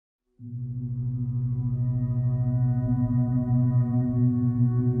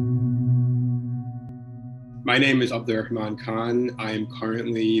My name is Abdul. I am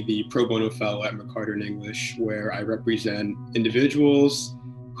currently the Pro Bono Fellow at McCarter in English, where I represent individuals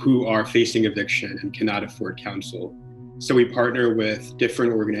who are facing eviction and cannot afford counsel. So we partner with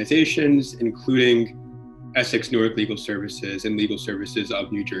different organizations, including Essex Newark Legal Services and Legal Services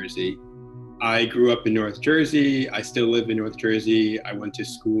of New Jersey. I grew up in North Jersey. I still live in North Jersey. I went to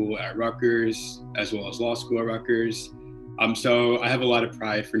school at Rutgers, as well as law school at Rutgers. So I have a lot of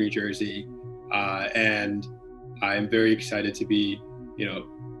pride for New Jersey. And I'm very excited to be,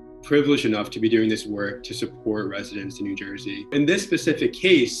 privileged enough to be doing this work to support residents in New Jersey. In this specific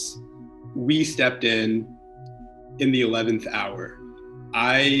case, we stepped in the 11th hour.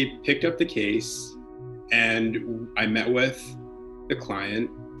 I picked up the case and I met with the client.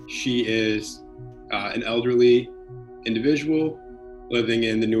 She is an elderly individual living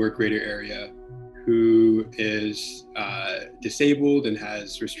in the Newark greater area who is disabled and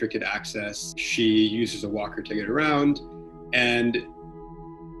has restricted access. She uses a walker to get around, and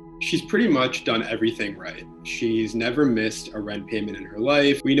she's pretty much done everything right. She's never missed a rent payment in her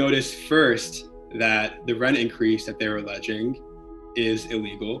life. We noticed first that the rent increase that they're alleging is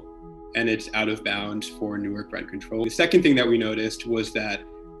illegal and it's out of bounds for Newark rent control. The second thing that we noticed was that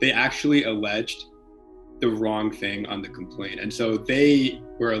they actually alleged the wrong thing on the complaint. And so they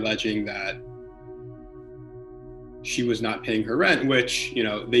were alleging that she was not paying her rent, which,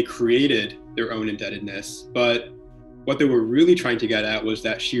 they created their own indebtedness. But what they were really trying to get at was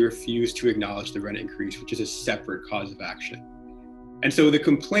that she refused to acknowledge the rent increase, which is a separate cause of action. And so the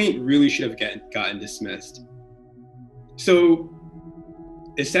complaint really should have gotten dismissed. So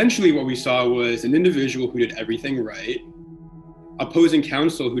essentially what we saw was an individual who did everything right, opposing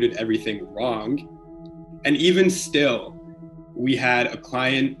counsel who did everything wrong, and even still, we had a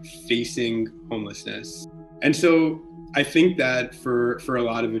client facing homelessness. And so I think that for a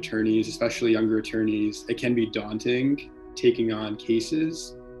lot of attorneys, especially younger attorneys, it can be daunting taking on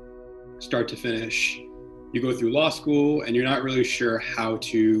cases start to finish. You go through law school and you're not really sure how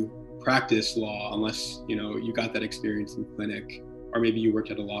to practice law unless you got that experience in clinic, or maybe you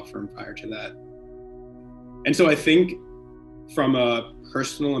worked at a law firm prior to that. And so I think from a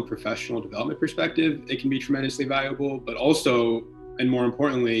personal and professional development perspective, it can be tremendously valuable, but also, and more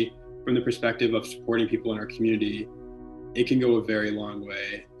importantly, from the perspective of supporting people in our community, it can go a very long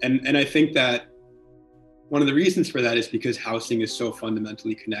way. And I think that one of the reasons for that is because housing is so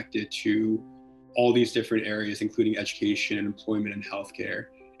fundamentally connected to all these different areas, including education and employment and healthcare.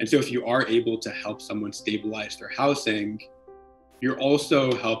 And so if you are able to help someone stabilize their housing, you're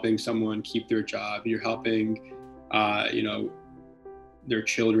also helping someone keep their job. You're helping, their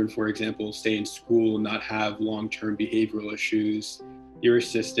children, for example, stay in school and not have long-term behavioral issues. You're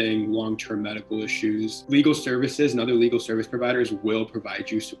assisting long-term medical issues. Legal services and other legal service providers will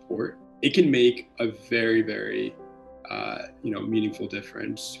provide you support. It can make a very, very, meaningful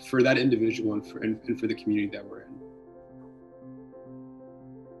difference for that individual and for the community that we're in.